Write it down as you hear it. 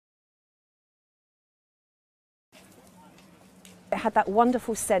It had that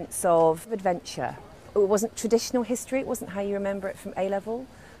wonderful sense of adventure. It wasn't traditional history, it wasn't how you remember it from A-level.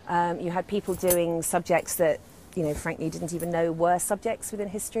 You had people doing subjects that, you know, frankly, you didn't even know were subjects within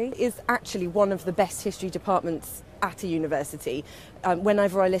history. It is actually one of the best history departments at a university.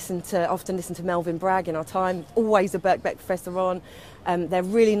 Whenever I often listen to Melvin Bragg in our time, always a Birkbeck professor on. They're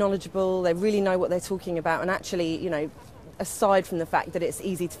really knowledgeable, they really know what they're talking about, and actually, you know, aside from the fact that it's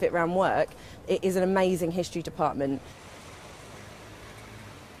easy to fit around work, it is an amazing history department.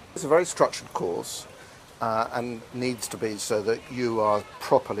 It's a very structured course and needs to be so that you are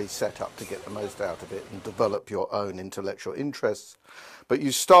properly set up to get the most out of it and develop your own intellectual interests. But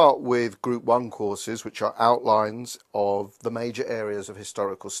you start with Group 1 courses, which are outlines of the major areas of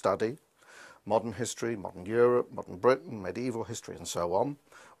historical study: modern history, modern Europe, modern Britain, medieval history, and so on.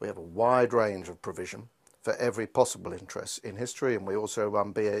 We have a wide range of provision for every possible interest in history, and we also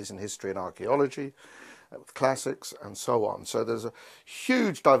run BAs in history and archaeology, with classics and so on. So there's a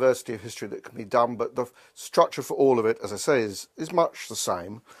huge diversity of history that can be done, but the structure for all of it, as I say, is much the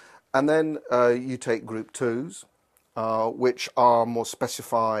same. And then you take Group 2s, which are more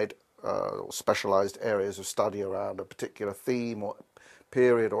specified or specialised areas of study around a particular theme or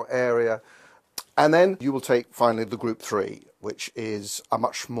period or area. And then you will take finally the Group 3, which is a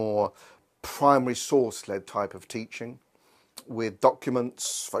much more primary source-led type of teaching, with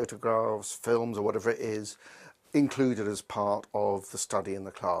documents, photographs, films, or whatever it is, included as part of the study in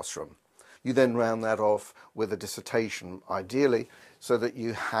the classroom. You then round that off with a dissertation, ideally, so that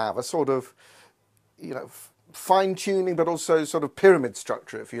you have a sort of, you know, fine-tuning, but also sort of pyramid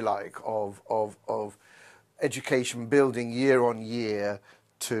structure, if you like, of education building year on year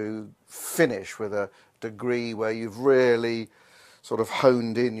to finish with a degree where you've really sort of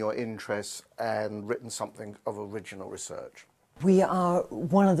honed in your interests and written something of original research. We are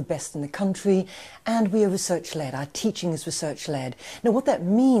one of the best in the country, and we are research-led. Our teaching is research-led. Now, what that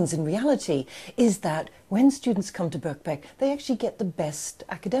means in reality is that when students come to Birkbeck, they actually get the best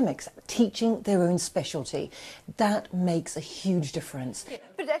academics teaching their own specialty. That makes a huge difference. Yeah,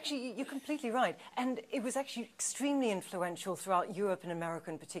 but actually, you're completely right. And it was actually extremely influential throughout Europe and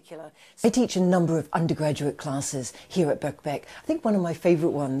America in particular. I teach a number of undergraduate classes here at Birkbeck. I think one of my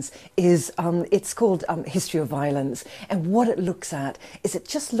favourite ones is, it's called History of Violence. And what it looks at is it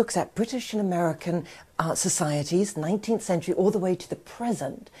just looks at British and American societies, 19th century all the way to the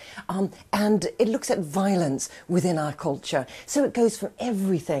present, and it looks at violence within our culture. So it goes from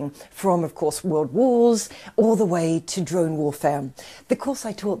everything from, of course, world wars all the way to drone warfare. The course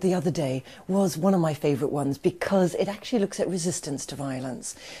I taught the other day was one of my favourite ones because it actually looks at resistance to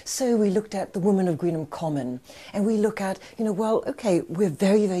violence. So we looked at the women of Greenham Common, and we look at, you know, well, okay, we're a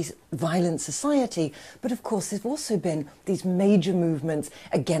very, very violent society, but of course there's also been these major movements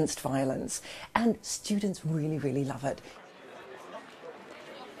against violence, and students really, really love it.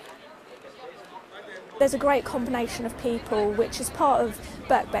 There's a great combination of people, which is part of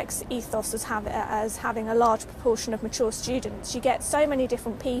Birkbeck's ethos as having a large proportion of mature students. You get so many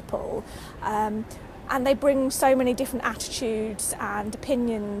different people, and they bring so many different attitudes and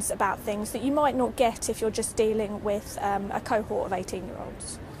opinions about things that you might not get if you're just dealing with a cohort of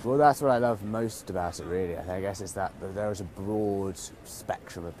 18-year-olds. Well, that's what I love most about it, really. I guess it's that there is a broad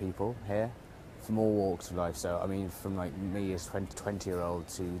spectrum of people here from all walks of life. So, I mean, from like me as 20-year-old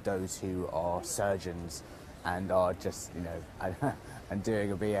to those who are surgeons and are just, you know, and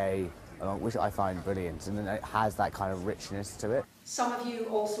doing a BA, which I find brilliant. And then it has that kind of richness to it. Some of you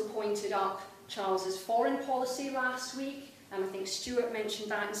also pointed up Charles's foreign policy last week, and I think Stuart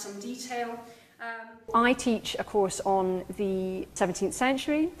mentioned that in some detail. I teach a course on the 17th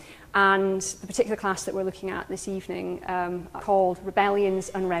century, and the particular class that we're looking at this evening called Rebellions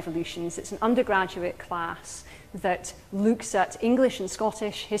and Revolutions. It's an undergraduate class that looks at English and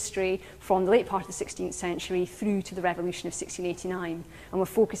Scottish history from the late part of the 16th century through to the Revolution of 1689, and we're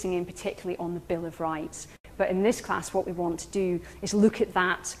focusing in particularly on the Bill of Rights. But in this class, what we want to do is look at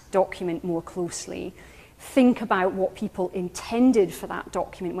that document more closely, think about what people intended for that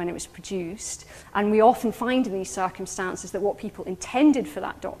document when it was produced, and we often find in these circumstances that what people intended for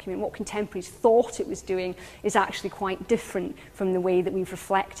that document, what contemporaries thought it was doing, is actually quite different from the way that we've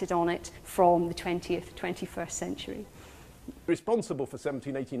reflected on it from the 20th, 21st century. Responsible for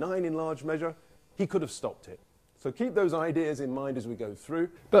 1789 in large measure, he could have stopped it. So keep those ideas in mind as we go through.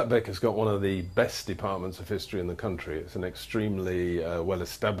 Birkbeck has got one of the best departments of history in the country. It's an extremely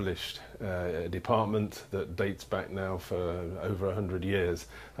well-established department that dates back now for over 100 years.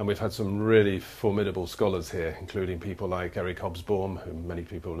 And we've had some really formidable scholars here, including people like Eric Hobsbawm, who many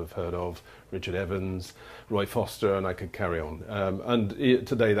people have heard of, Richard Evans, Roy Foster, and I could carry on.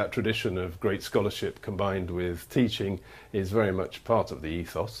 Today that tradition of great scholarship combined with teaching is very much part of the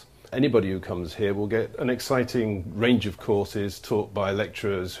ethos. Anybody who comes here will get an exciting range of courses taught by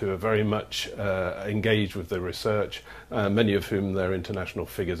lecturers who are very much engaged with the research, many of whom they're international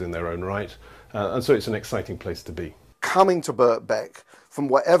figures in their own right, and so it's an exciting place to be. Coming to Birkbeck, from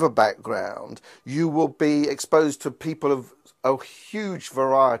whatever background, you will be exposed to people of a huge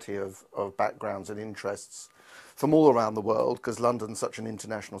variety of backgrounds and interests from all around the world, because London's such an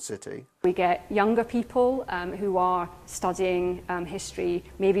international city. We get younger people who are studying history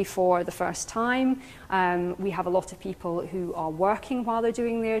maybe for the first time. We have a lot of people who are working while they're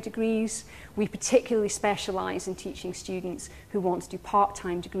doing their degrees. We particularly specialise in teaching students who want to do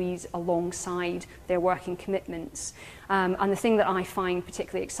part-time degrees alongside their working commitments. And the thing that I find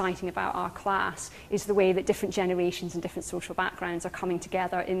particularly exciting about our class is the way that different generations and different social backgrounds are coming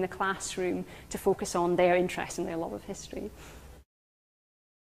together in the classroom to focus on their interest and their love of history.